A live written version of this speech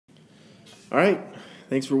Alright,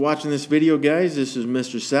 thanks for watching this video, guys. This is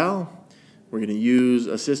Mr. Sal. We're going to use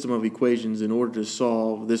a system of equations in order to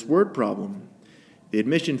solve this word problem. The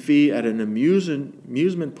admission fee at an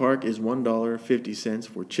amusement park is $1.50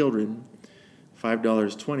 for children,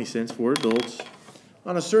 $5.20 for adults.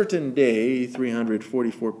 On a certain day,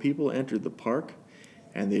 344 people entered the park,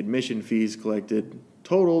 and the admission fees collected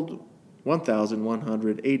totaled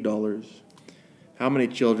 $1,108. How many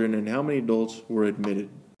children and how many adults were admitted?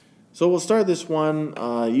 So we'll start this one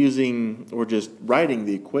using or just writing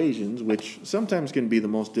the equations, which sometimes can be the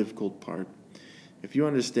most difficult part. If you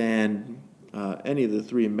understand any of the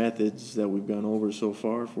three methods that we've gone over so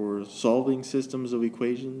far for solving systems of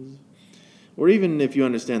equations, or even if you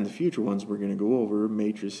understand the future ones we're going to go over,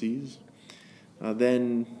 matrices,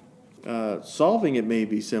 then solving it may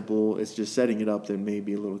be simple. It's just setting it up that may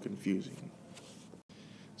be a little confusing.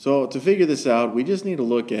 So to figure this out, we just need to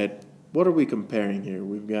look at what are we comparing here.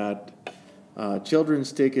 We've got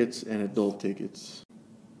children's tickets and adult tickets.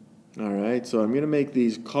 Alright, so I'm going to make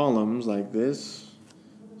these columns like this.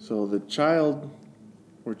 So the child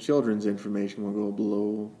or children's information will go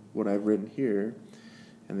below what I've written here,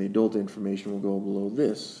 and the adult information will go below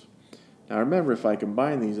this. Now remember, if I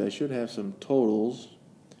combine these, I should have some totals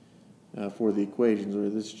for the equations, or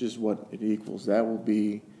this is just what it equals. That will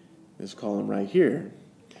be this column right here.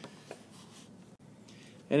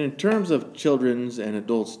 And in terms of children's and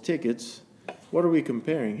adults' tickets, what are we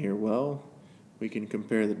comparing here? Well, we can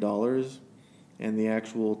compare the dollars and the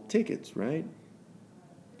actual tickets, right?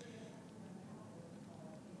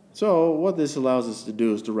 So what this allows us to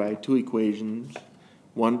do is to write two equations,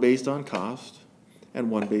 one based on cost and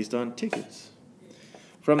one based on tickets.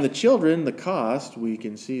 From the children, the cost, we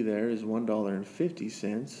can see there, is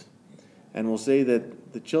 $1.50, and we'll say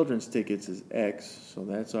that the children's tickets is X, so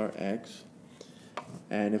that's our X.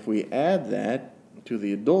 And if we add that to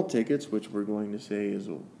the adult tickets, which we're going to say is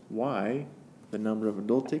Y, the number of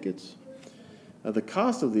adult tickets, the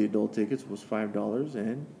cost of the adult tickets was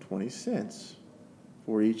 $5.20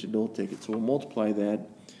 for each adult ticket. So we'll multiply that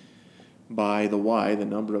by the Y, the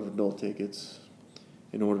number of adult tickets,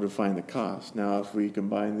 in order to find the cost. Now, if we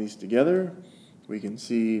combine these together, we can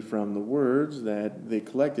see from the words that they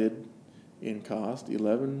collected in cost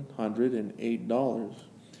 $1,108.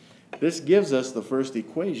 This gives us the first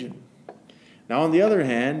equation. Now, on the other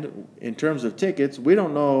hand, in terms of tickets, we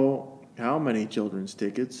don't know how many children's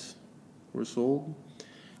tickets were sold,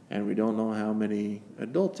 and we don't know how many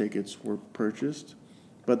adult tickets were purchased,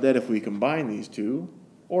 but that if we combine these two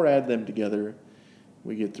or add them together,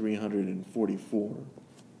 we get 344.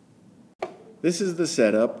 This is the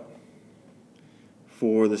setup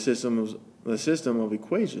for the system of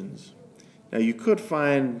equations. Now, you could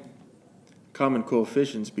find common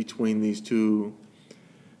coefficients between these two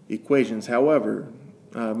equations. However,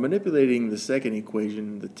 manipulating the second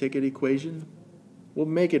equation, the ticket equation, will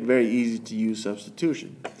make it very easy to use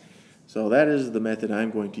substitution. So that is the method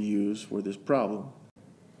I'm going to use for this problem.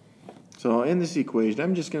 So in this equation,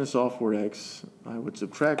 I'm just going to solve for x. I would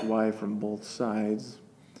subtract y from both sides.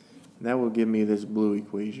 That will give me this blue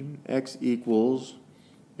equation. X equals,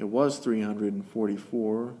 it was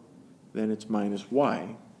 344, then it's minus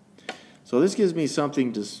y. So this gives me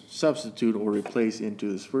something to substitute or replace into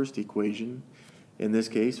this first equation, in this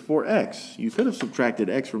case, for x. You could have subtracted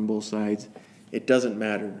x from both sides. It doesn't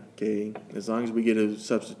matter, okay? As long as we get to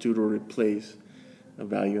substitute or replace a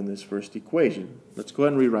value in this first equation. Let's go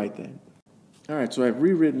ahead and rewrite that. Alright, so I've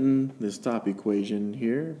rewritten this top equation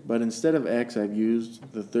here, but instead of x, I've used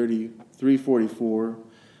the 344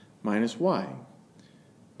 minus y.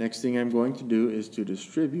 Next thing I'm going to do is to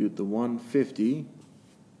distribute the 150.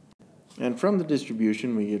 And from the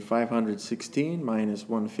distribution, we get 516 minus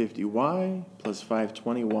 150y plus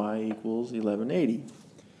 520y equals 1180.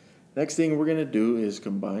 Next thing we're going to do is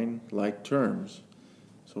combine like terms.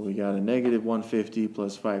 So we got a negative 150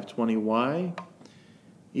 plus 520y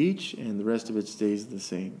each, and the rest of it stays the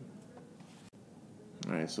same.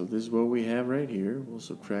 Alright, so this is what we have right here. We'll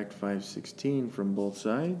subtract 516 from both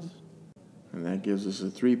sides, and that gives us a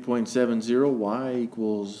 3.70. Y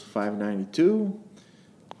equals 592.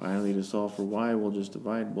 Finally, to solve for y, we'll just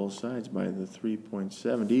divide both sides by the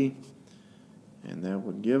 3.70, and that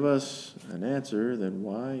would give us an answer that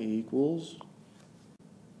y equals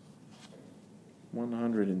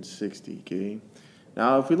 160, okay?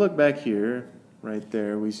 Now, if we look back here, right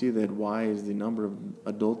there, we see that y is the number of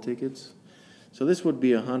adult tickets. So this would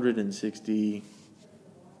be 160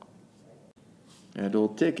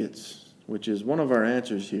 adult tickets, which is one of our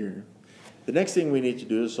answers here. The next thing we need to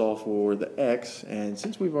do is solve for the x, and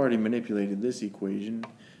since we've already manipulated this equation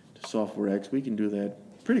to solve for x, we can do that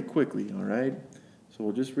pretty quickly, alright? So So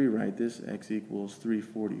we'll just rewrite this. X equals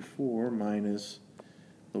 344 minus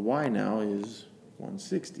the y now is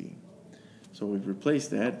 160. So we've replaced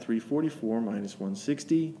that. 344 minus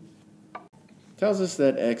 160 tells us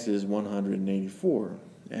that x is 184.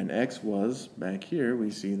 And x was, back here, we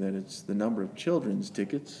see that it's the number of children's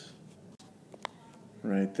tickets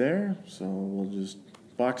right there. So we'll just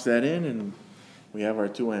box that in and we have our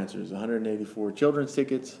two answers. 184 children's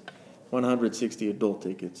tickets, 160 adult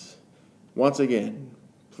tickets. Once again,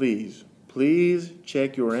 please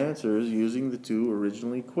check your answers using the two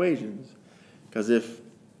original equations. Because if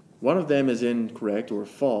one of them is incorrect or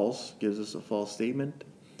false, gives us a false statement,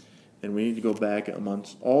 then we need to go back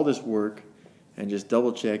amongst all this work and just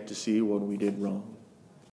double check to see what we did wrong.